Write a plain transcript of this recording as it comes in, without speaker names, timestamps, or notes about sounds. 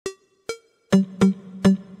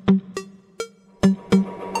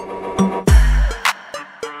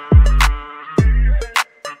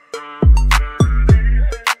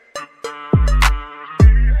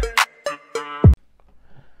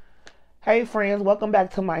Hey friends, welcome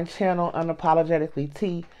back to my channel, Unapologetically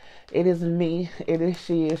T. It is me, it is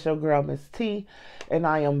she, it's your girl Miss T, and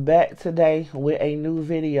I am back today with a new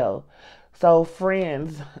video. So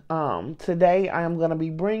friends, today I am going to be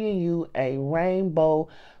bringing you a rainbow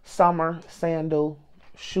summer sandal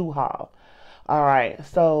shoe haul. Alright,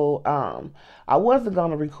 so I wasn't going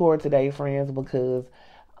to record today, friends, because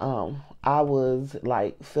I was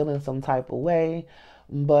like feeling some type of way.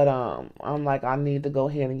 But I'm like, I need to go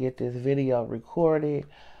ahead and get this video recorded.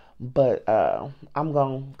 But I'm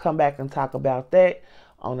going to come back and talk about that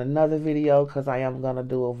on another video because I am going to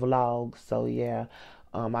do a vlog. So yeah,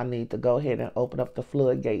 I need to go ahead and open up the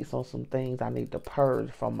floodgates on some things I need to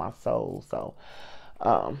purge from my soul. So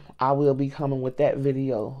I will be coming with that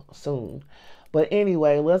video soon. But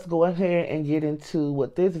anyway, let's go ahead and get into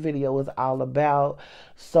what this video is all about.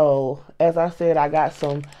 So, as I said, I got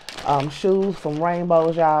some shoes from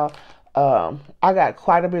Rainbows, y'all. I got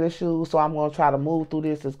quite a bit of shoes, so I'm going to try to move through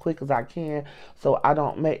this as quick as I can so I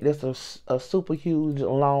don't make this a super huge,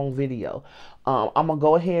 long video. I'm going to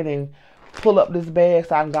go ahead and pull up this bag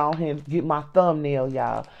so I can go ahead and get my thumbnail,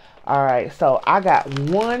 y'all. Alright, so I got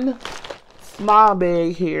one small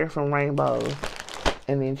bag here from Rainbows.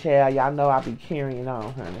 And then, child, y'all know I be carrying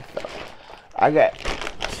on, honey. So,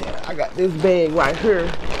 I got this bag right here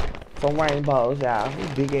from Rainbows, y'all.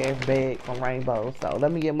 This big ass bag from Rainbows. So,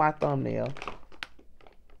 let me get my thumbnail.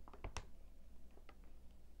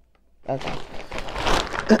 Okay.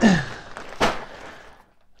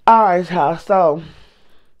 Alright, y'all. So,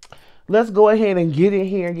 let's go ahead and get in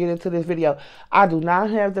here and get into this video. I do not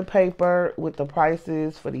have the paper with the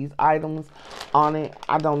prices for these items on it.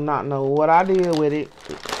 I do not know what I did with it,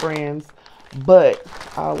 friends. But,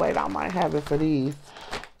 oh wait, I might have it for these.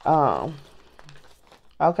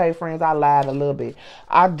 Okay, friends, I lied a little bit.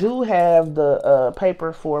 I do have the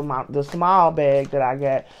paper for the small bag that I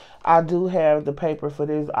got. I do have the paper for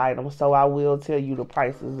this item, so I will tell you the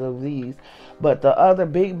prices of these. But the other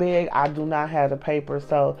big bag, I do not have the paper,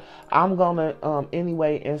 so I'm gonna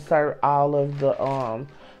anyway insert all of the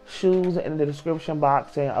shoes in the description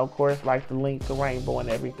box, and of course like the link to Rainbow and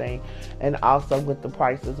everything, and also with the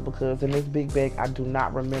prices, because in this big bag I do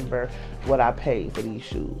not remember what I paid for these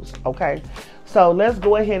shoes. Okay, so let's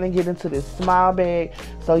go ahead and get into this small bag.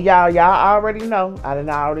 So y'all already know, I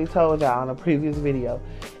already told y'all in a previous video,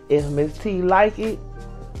 if Miss T like it,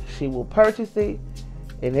 she will purchase it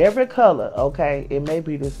in every color. Okay, it may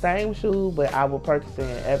be the same shoe, but I will purchase it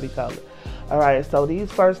in every color. Alright, so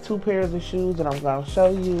these first two pairs of shoes that I'm going to show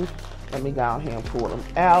you, let me go ahead and pull them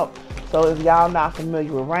out. So if y'all not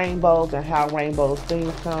familiar with Rainbows and how Rainbows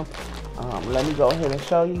things come, let me go ahead and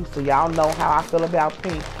show you so y'all know how I feel about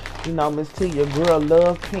pink. You know, Miss T, your girl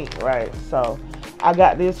love pink, right? So I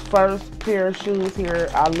got this first pair of shoes here.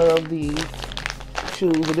 I love these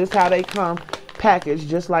shoes. But this is how they come packaged,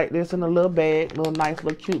 just like this, in a little bag, little nice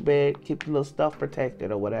little cute bag, keep your little stuff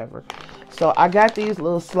protected or whatever. So I got these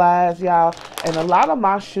little slides, y'all, and a lot of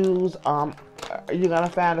my shoes you're gonna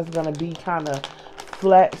find it's gonna be kind of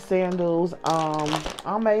flat sandals.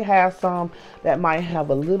 I may have some that might have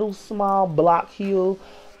a little small block heel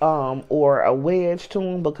or a wedge to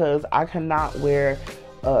them, because I cannot wear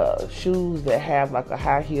shoes that have like a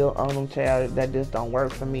high heel on them, child. That just don't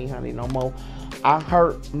work for me, honey, no more. I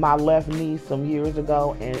hurt my left knee some years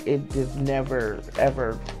ago, and it just never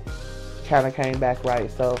ever kind of came back right.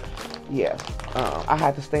 So yeah, I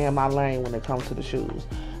had to stay in my lane when it comes to the shoes.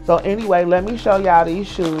 So anyway, let me show y'all these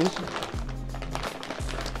shoes.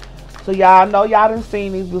 So y'all know y'all done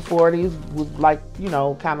seen these before. These was like, you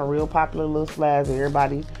know, kind of real popular little slides.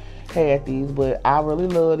 Everybody had these, but I really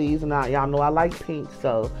love these, and y'all know I like pink,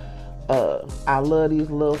 so I love these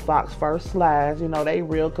little Fox First slides. You know, they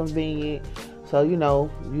real convenient. So, you know,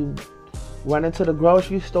 you run into the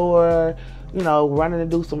grocery store, you know, running to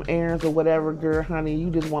do some errands or whatever, girl, honey, you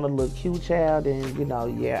just want to look cute, child, and, you know,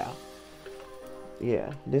 yeah,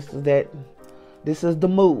 this is the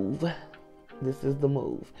move. This is the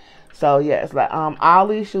move. So, yeah, it's like, all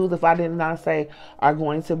these shoes, if I did not say, are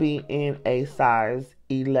going to be in a size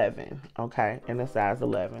 11, okay, in a size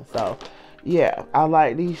 11. So, yeah, I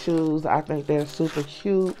like these shoes. I think they're super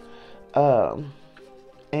cute,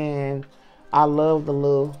 and I love the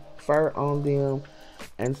little fur on them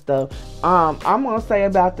and stuff. I'm gonna say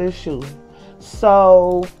about this shoe.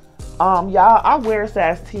 So, y'all, I wear a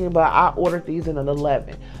size 10, but I ordered these in an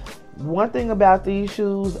 11. One thing about these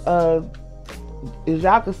shoes, is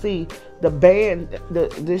y'all can see the band,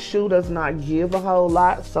 this shoe does not give a whole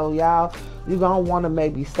lot. So y'all, you're gonna want to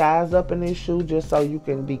maybe size up in this shoe just so you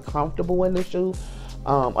can be comfortable in the shoe.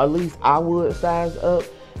 At least I would size up.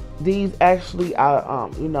 these actually are,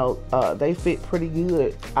 you know, they fit pretty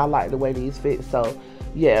good. I like the way these fit. So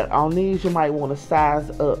yeah, on these you might want to size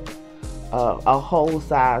up a whole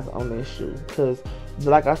size on this shoe, because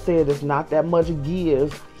like I said, there's not that much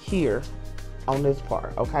give here on this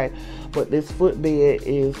part, okay? But this footbed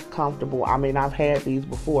is comfortable. I mean, I've had these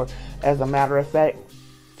before. As a matter of fact,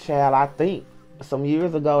 child, I think some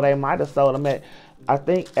years ago they might have sold them at, I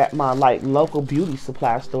think at my like local beauty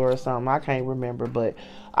supply store or something. I can't remember, but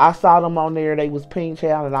I saw them on there. They was pink,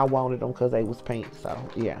 child, and I wanted them because they was pink. So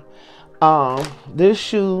yeah, this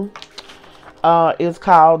shoe is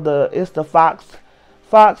called it's the Fox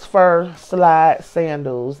Fur Slide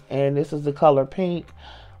Sandals, and this is the color pink.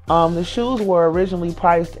 The shoes were originally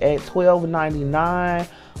priced at $12.99,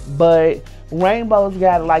 but Rainbow's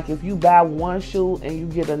got, like, if you buy one shoe and you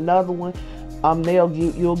get another one,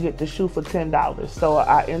 you'll get the shoe for $10. So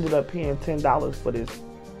I ended up paying $10 for this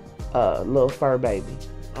little fur baby.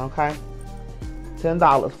 Okay,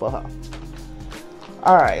 $10 for her.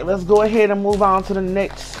 All right, let's go ahead and move on to the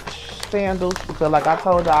next sandals, because like I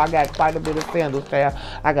told y'all, I got quite a bit of sandals there.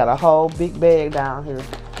 I got a whole big bag down here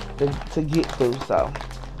to get through, so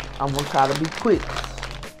I'm gonna try to be quick.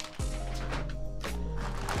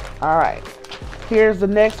 All right, here's the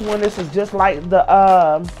next one. This is just like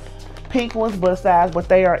the pink ones, but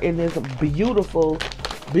they are in this beautiful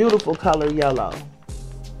color yellow.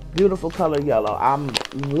 Beautiful color yellow. I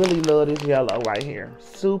really love this yellow right here.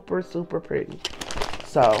 Super pretty.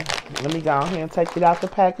 So let me go ahead and take it out the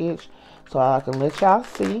package so I can let y'all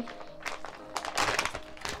see.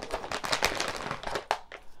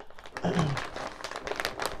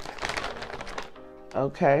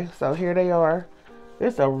 Okay, so here they are.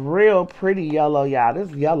 It's a real pretty yellow, y'all. This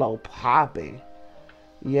yellow popping.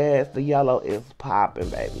 Yes, the yellow is popping,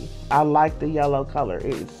 baby. I like the yellow color. It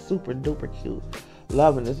is super duper cute.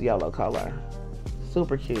 Loving this yellow color.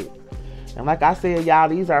 Super cute. And like I said, y'all,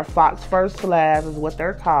 these are Fox Fur Slides is what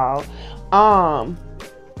they're called.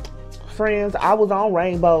 Friends, I was on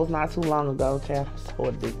Rainbows not too long ago. Child, I'm so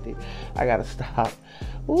addicted. I gotta stop.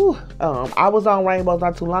 Ooh, I was on Rainbows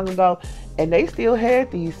not too long ago, and they still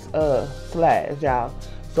had these slides, y'all.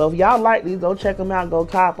 So if y'all like these, go check them out, go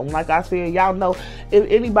cop them. Like I said, y'all know, if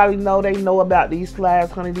anybody they know about these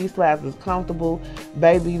slides, honey, these slides is comfortable.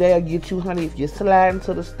 Baby, they'll get you, honey, if you're sliding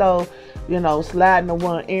to the store, you know, sliding to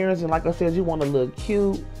run errands, and like I said, you want to look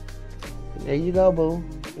cute. There you go, boo.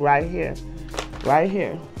 Right here. Right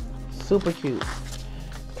here. Super cute.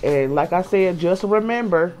 And like I said, just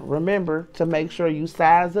remember to make sure you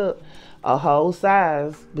size up a whole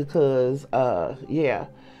size, because, yeah,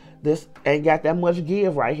 this ain't got that much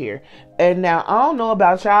give right here. And now, I don't know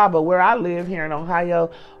about y'all, but where I live here in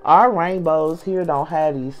Ohio, our Rainbows here don't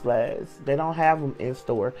have these slides. They don't have them in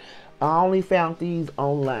store. I only found these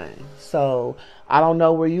online. So, I don't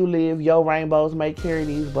know where you live. Your Rainbows may carry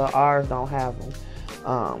these, but ours don't have them.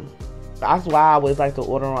 That's why I always like to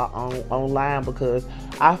order online, because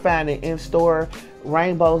I find it in store,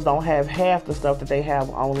 Rainbows don't have half the stuff that they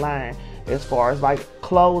have online. As far as like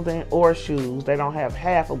clothing or shoes, they don't have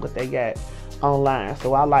half of what they got online.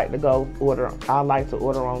 So I like to order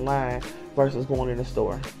online versus going in the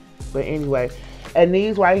store. But anyway, and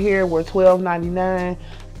these right here were $12.99.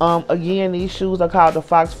 Again, these shoes are called the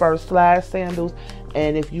Fox Fur Slide Sandals,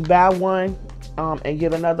 and if you buy one and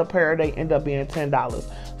get another pair, they end up being $10.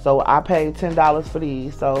 So I paid $10 for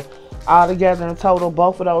these. So altogether in total,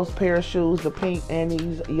 both of those pair of shoes, the pink and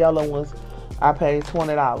these yellow ones, I paid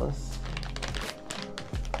 $20.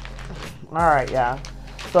 Alright, y'all.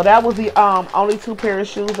 So that was the only two pair of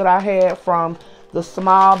shoes that I had from the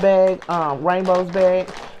small bag, Rainbow's bag.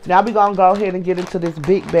 Now we're going to go ahead and get into this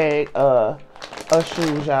big bag of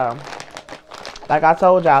shoes, y'all. Like I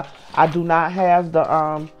told y'all, I do not have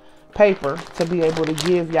the paper to be able to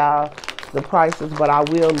give y'all the prices, but I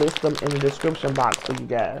will list them in the description box for you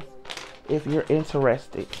guys if you're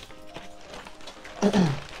interested.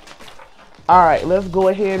 Alright, let's go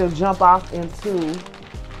ahead and jump off into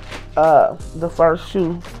the first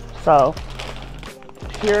shoe. So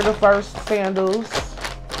here are the first sandals,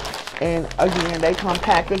 and again, they come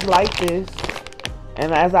packaged like this.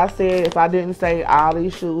 And as I said, if I didn't say, all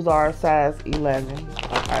these shoes are a size 11.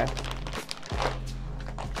 Okay,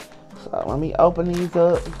 so let me open these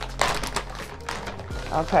up.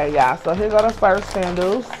 Okay, y'all, so here go the first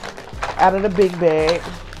sandals out of the big bag.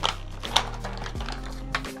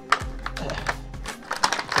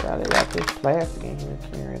 They got this plastic in here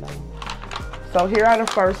carrying on. So here are the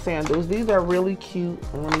first sandals. These are really cute.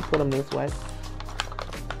 Let me put them this way.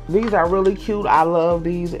 These are really cute. I love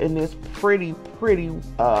these in this pretty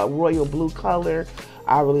royal blue color.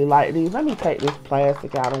 I really like these. Let me take this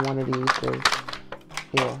plastic out of one of these, because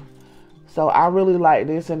Yeah. So I really like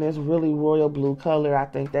this in this really royal blue color. I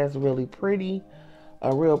think that's really pretty.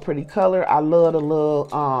 A real pretty color. I love the little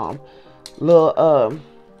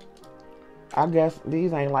I guess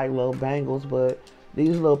these ain't like little bangles, but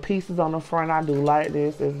these little pieces on the front, I do like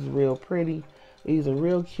this. This is real pretty. These are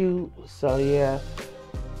real cute. So yeah.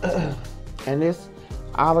 And this,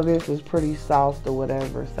 all of this is pretty soft or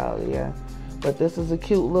whatever. So yeah. But this is a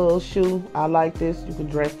cute little shoe. I like this. You can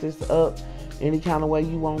dress this up any kind of way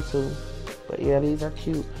you want to. But yeah, these are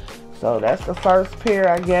cute. So that's the first pair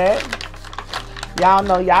I got. Y'all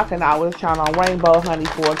know y'all can always count on Rainbow Honey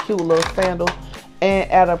for a cute little sandal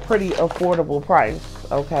and at a pretty affordable price.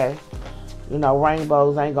 Okay, you know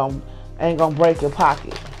rainbows ain't gonna break your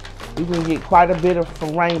pocket. You can get quite a bit of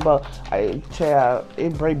from Rainbow. Child,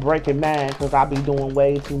 it breaking mine because I be doing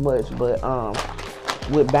way too much, but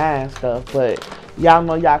with buying stuff. But y'all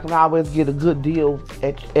know y'all can always get a good deal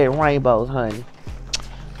at Rainbows, honey.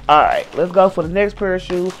 All right, let's go for the next pair of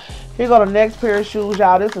shoes. Here go the next pair of shoes,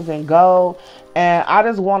 y'all. This is in gold. And I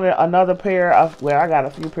just wanted another pair of, well, I got a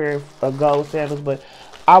few pairs of gold sandals, but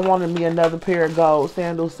I wanted me another pair of gold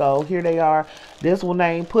sandals. So here they are. This one,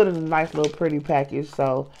 they ain't put in a nice little pretty package.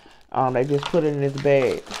 So they just put it in this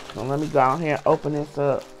bag. So let me go on here and open this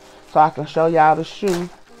up so I can show y'all the shoe.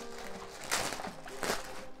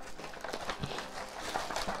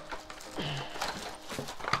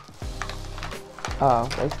 Oh,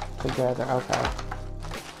 they together. Okay.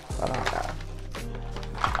 Hold on, guys.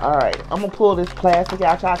 Alright, I'm gonna pull this plastic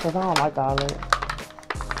out, y'all, because I don't like all that.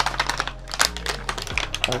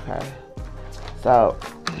 Okay. So.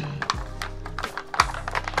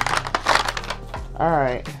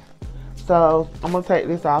 Alright. So, I'm gonna take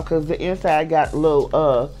this out because the inside got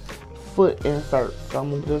little foot inserts. So, I'm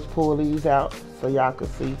gonna just pull these out so y'all can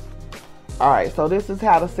see. Alright, so this is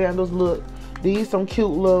how the sandals look. These some cute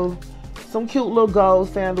little gold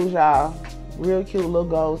sandals, y'all. Real cute little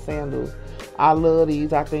gold sandals. I love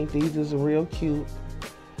these. I think these is real cute.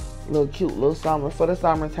 Cute little summer. For the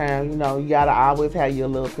summertime, you know, you gotta always have your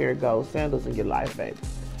little pair of gold sandals in your life, baby.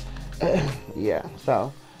 Yeah,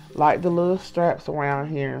 so, like the little straps around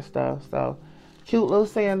here and stuff. So, cute little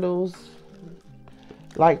sandals.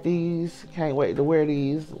 Like these. Can't wait to wear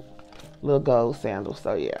these little gold sandals.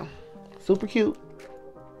 So, yeah. Super cute.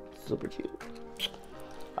 Super cute.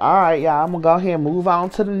 Alright, y'all. I'm gonna go ahead and move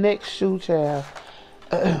on to the next shoe, child.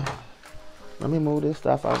 Let me move this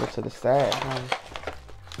stuff over to the side.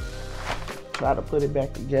 Try to put it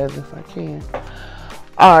back together if I can.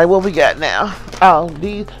 Alright, what we got now? Oh,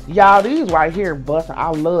 these right here busting. I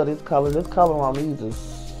love this color. This color on these is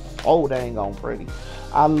so dang on pretty.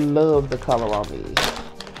 I love the color on these.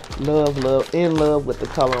 Love, in love with the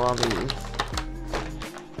color on these.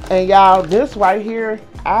 And y'all, this right here,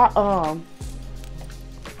 I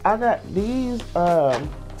got these, I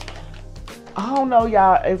don't know,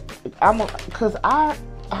 y'all, if cause I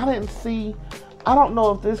didn't see, I don't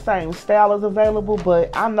know if this same style is available, but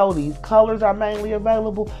I know these colors are mainly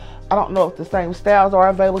available. I don't know if the same styles are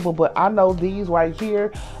available, but I know these right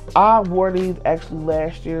here. I wore these actually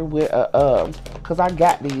last year with cause I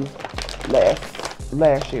got these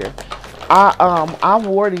last year. I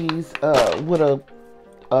wore these with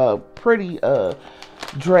a pretty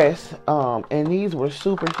dress, and these were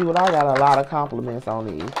super cute. I got a lot of compliments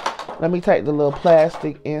on these. Let me take the little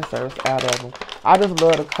plastic inserts out of them. I just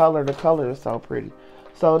love the color. The color is so pretty.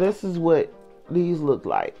 So this is what these look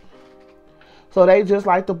like. So they just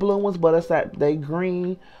like the blue ones, but it's that they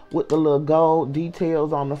green with the little gold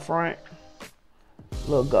details on the front.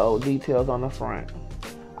 Little gold details on the front.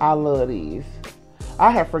 I love these. I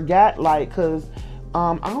have forgot, like, cause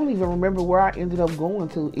I don't even remember where I ended up going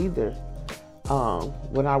to either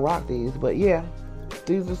when I rocked these. But yeah,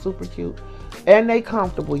 these are super cute. And they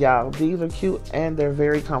comfortable, y'all. These are cute and they're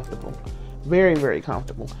very comfortable. Very, very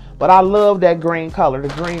comfortable. But I love that green color.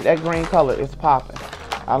 That green color is popping.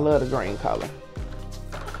 I love the green color.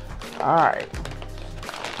 Alright.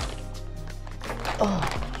 Oh,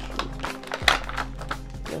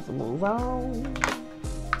 let's move on.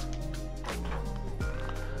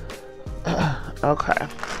 Okay.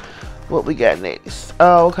 What we got next?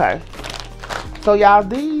 Oh, okay. So y'all,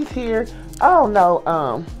 these here, I don't know,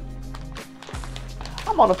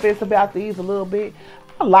 I'm on the fence about these a little bit.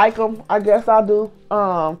 I like them. I guess I do.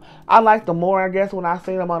 I like them more, I guess, when I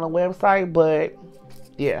see them on the website. But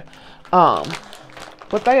yeah,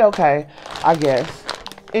 but they okay, I guess.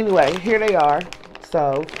 Anyway, here they are.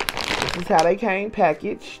 So this is how they came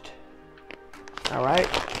packaged. All right,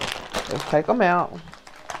 let's take them out.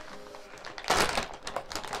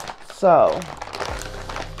 So,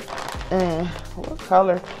 and what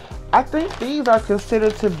color? I think these are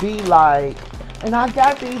considered to be like And I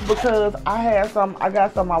got these because I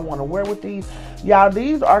got some I want to wear with these. Y'all,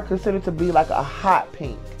 these are considered to be like a hot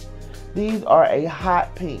pink. These are a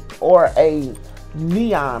hot pink or a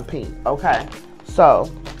neon pink, okay?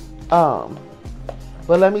 So,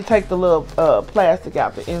 but let me take the little plastic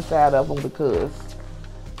out the inside of them because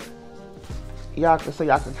y'all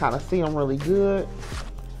can kind of see them really good.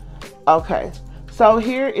 Okay, so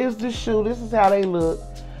here is the shoe. This is how they look,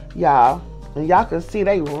 y'all. And y'all can see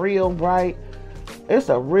they real bright. It's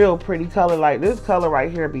a real pretty color. Like this color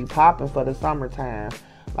right here be popping for the summertime.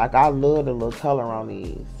 Like I love the little color on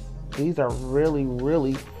these. These are really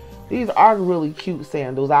cute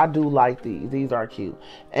sandals. I do like these. These are cute.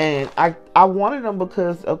 And I wanted them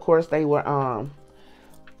because of course they were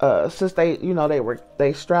since they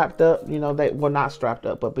strapped up, they well not strapped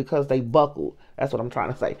up, but because they buckled. That's what I'm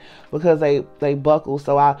trying to say. Because they buckle.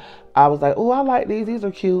 So I was like, oh, I like these. These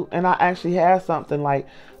are cute. And I actually have something like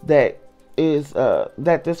that is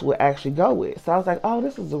that this would actually go with. So I was like, oh,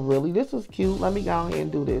 this is cute. Let me go ahead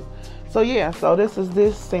and do this. So yeah, so this is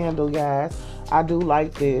this sandal, guys. I do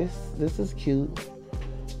like this. This is cute.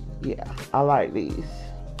 Yeah, I like these.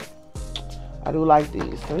 I do like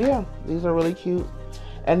these. So yeah, these are really cute.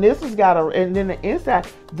 And this has got and then the inside,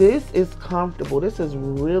 this is comfortable. This is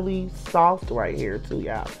really soft right here too,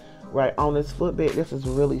 y'all. Right on this footbed, this is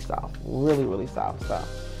really soft. Really soft. So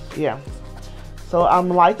yeah. So I'm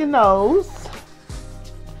liking those.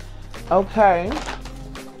 Okay.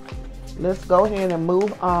 Let's go ahead and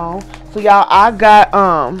move on. So y'all, I got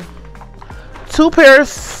 2 pairs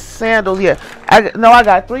of sandals. Yeah. I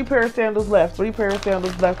got 3 pairs of sandals left. 3 pairs of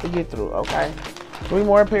sandals left to get through. Okay. 3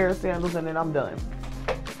 more pairs of sandals and then I'm done.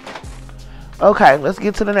 Okay, let's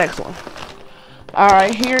get to the next one. All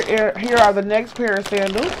right, here are the next pair of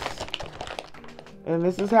sandals. And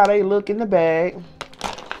this is how they look in the bag.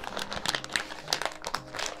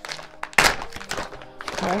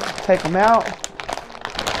 Okay, take them out.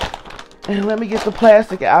 And let me get the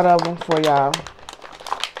plastic out of them for y'all.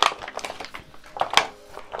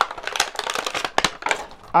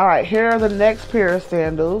 All right, here are the next pair of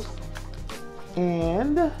sandals.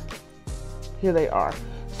 And here they are.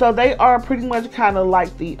 So they are pretty much kind of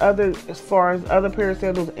like the other, as far as other pair of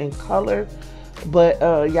sandals in color. But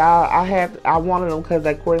y'all, I wanted them because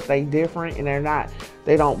of course they different and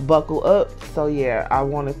they don't buckle up. So yeah, I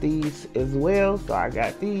wanted these as well. So I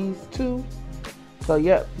got these too. So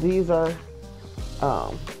yep, these are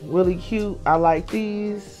really cute. I like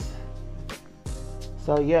these.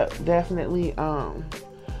 So yep, definitely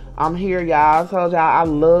I'm here, y'all. I told y'all I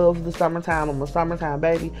love the summertime. I'm a summertime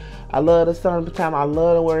baby. I love the summertime. I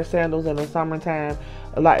love to wear sandals in the summertime.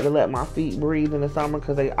 I like to let my feet breathe in the summer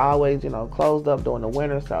because they always, closed up during the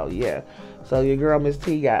winter. So yeah. So your girl Miss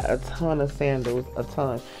T got a ton of sandals, a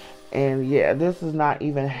ton. And yeah, this is not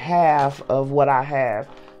even half of what I have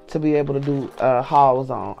to be able to do hauls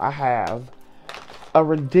on. I have a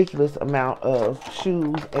ridiculous amount of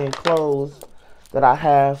shoes and clothes that I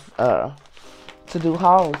have to do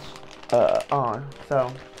hauls on.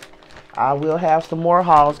 So I will have some more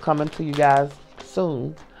hauls coming to you guys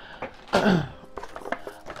soon.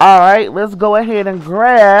 Alright, let's go ahead and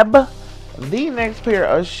grab the next pair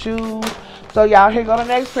of shoes. So y'all, here go the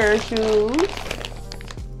next pair of shoes.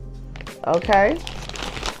 Okay,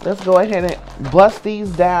 let's go ahead and bust these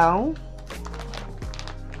down.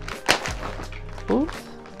 Oops.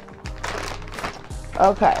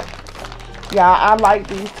 Okay. Yeah, I like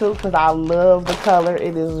these too because I love the color.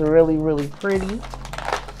 It is really pretty.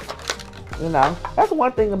 That's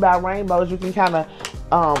one thing about rainbows. You can kind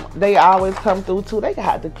of, they always come through too. They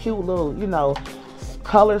got the cute little,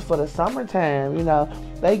 colors for the summertime.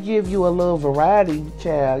 They give you a little variety,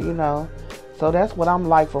 child. So that's what I'm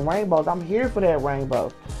like for rainbows. I'm here for that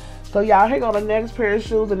rainbow. So y'all, here go the next pair of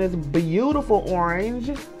shoes in this beautiful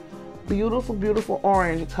orange. Beautiful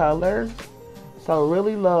orange color. So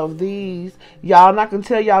really love these. Y'all, not gonna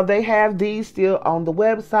tell y'all they have these still on the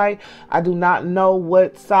website. I do not know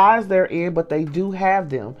what size they're in, but they do have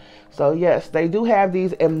them. So yes, they do have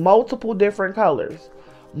these in multiple different colors.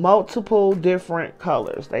 Multiple different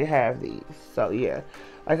colors. They have these. So yeah.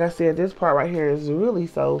 Like I said, this part right here is really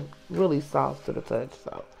soft to the touch.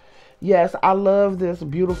 So yes, I love this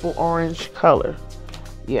beautiful orange color.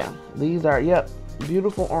 Yeah, these are, yep,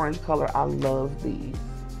 beautiful orange color. I love these.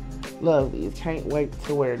 Love these. Can't wait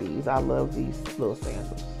to wear these. I love these little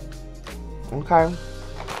sandals. Okay.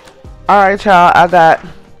 Alright, y'all.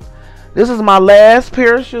 This is my last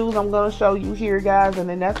pair of shoes I'm going to show you here, guys. And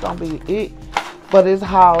then that's going to be it for this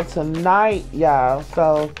haul tonight, y'all.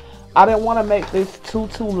 So, I didn't want to make this too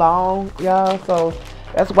long, y'all. So,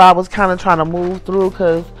 that's why I was kind of trying to move through.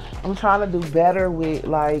 Because I'm trying to do better with,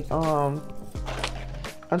 like,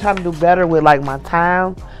 I'm trying to do better with like my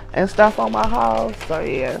time and stuff on my hauls. So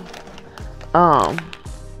yeah.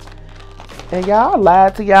 And y'all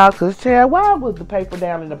lied to y'all because Chad, why was the paper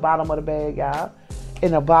down in the bottom of the bag, y'all?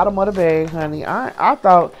 In the bottom of the bag, honey. I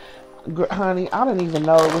thought, honey, I didn't even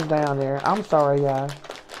know it was down there. I'm sorry, y'all.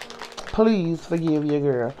 Please forgive your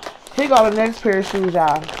girl. Here go the next pair of shoes,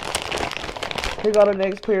 y'all. Here go the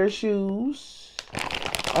next pair of shoes.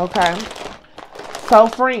 Okay. So,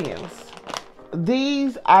 friends,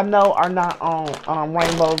 these I know are not on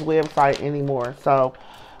Rainbow's website anymore. So,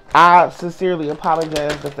 I sincerely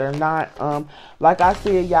apologize that they're not. Like I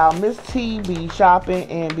said, y'all, Miss T be shopping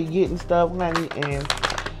and be getting stuff, honey, and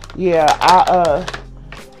yeah,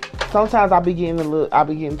 sometimes I be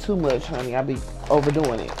getting too much, honey. I be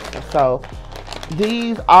overdoing it. So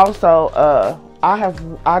these also,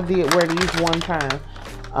 I did wear these one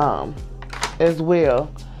time, as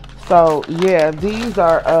well. So yeah, these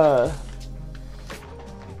are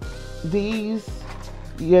these.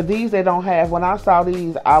 Yeah, these they don't have. When I saw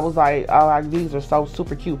these, I was like, oh, these are so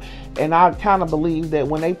super cute. And I kind of believe that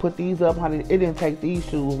when they put these up, honey, it didn't take these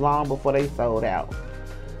shoes long before they sold out.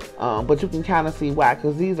 But you can kind of see why,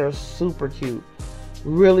 because these are super cute.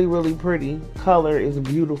 Really, really pretty. Color is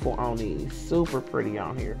beautiful on these. Super pretty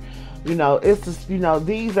on here. You know, it's just, you know,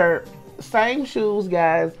 these are same shoes,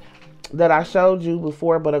 guys, that I showed you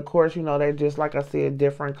before. But of course, you know, they're just, like I said,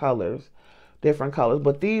 different colors.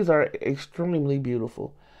 But these are extremely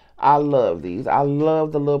beautiful. I love these. I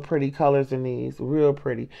love the little pretty colors in these. Real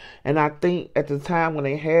pretty. And I think at the time when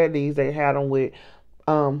they had these, they had them with,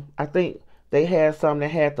 I think they had some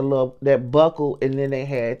that had the little, that buckle, and then they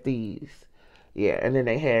had these. Yeah, and then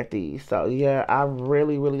they had these. So yeah, I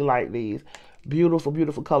really, really like these. Beautiful,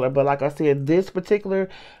 beautiful color. But like I said, this particular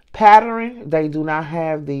pattern, they do not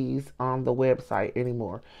have these on the website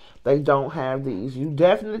anymore. They don't have these. You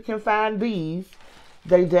definitely can find these.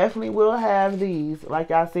 They definitely will have these.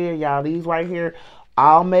 Like I said, y'all, these right here,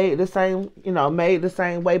 all made the same, you know, made the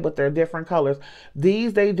same way, but they're different colors.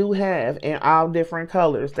 These they do have in all different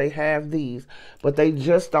colors. They have these, but they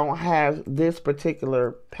just don't have this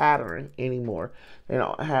particular pattern anymore. They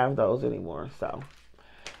don't have those anymore, so.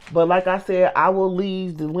 But like I said, I will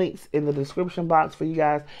leave the links in the description box for you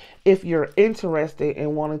guys if you're interested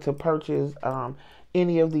in wanting to purchase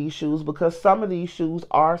any of these shoes, because some of these shoes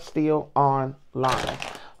are still online.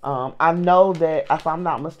 I know that, if I'm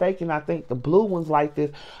not mistaken, I think the blue ones like this.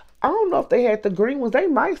 I don't know if they had the green ones. They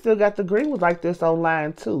might still got the green ones like this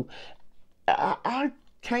online too. I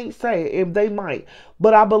can't say if they might,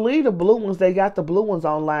 but I believe the blue ones, they got the blue ones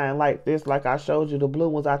online like this, like I showed you the blue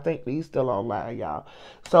ones. I think these still online, y'all.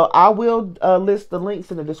 So I will list the links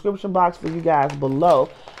in the description box for you guys below.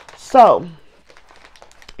 So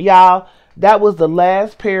y'all, that was the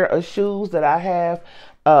last pair of shoes that I have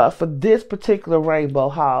for this particular rainbow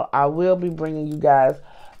haul. I will be bringing you guys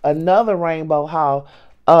another rainbow haul.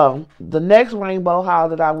 The next rainbow haul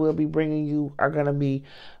that I will be bringing you are going to be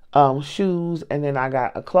shoes, and then I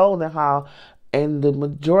got a clothing haul, and the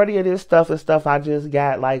majority of this stuff is stuff I just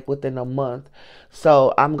got like within a month.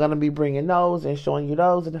 So I'm going to be bringing those and showing you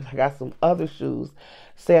those, and then I got some other shoes,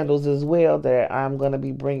 sandals as well, that I'm going to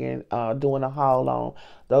be bringing, doing a haul on.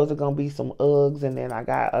 Those are going to be some Uggs, and then I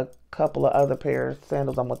got a couple of other pairs of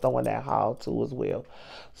sandals I'm going to throw in that haul too as well.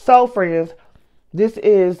 So friends, this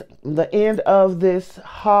is the end of this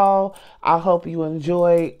haul. I hope you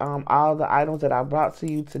enjoyed all the items that I brought to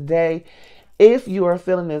you today. If you are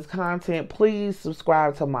feeling this content, please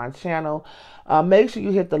subscribe to my channel. Make sure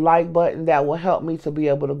you hit the like button. That will help me to be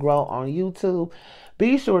able to grow on YouTube.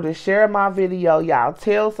 Be sure to share my video. Y'all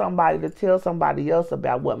tell somebody to tell somebody else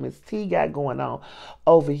about what Miss T got going on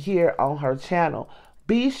over here on her channel.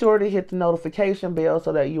 Be sure to hit the notification bell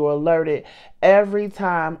so that you're alerted every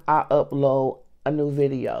time I upload a new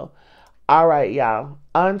video. All right, y'all.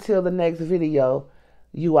 Until the next video,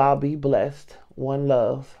 you all be blessed. One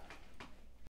love.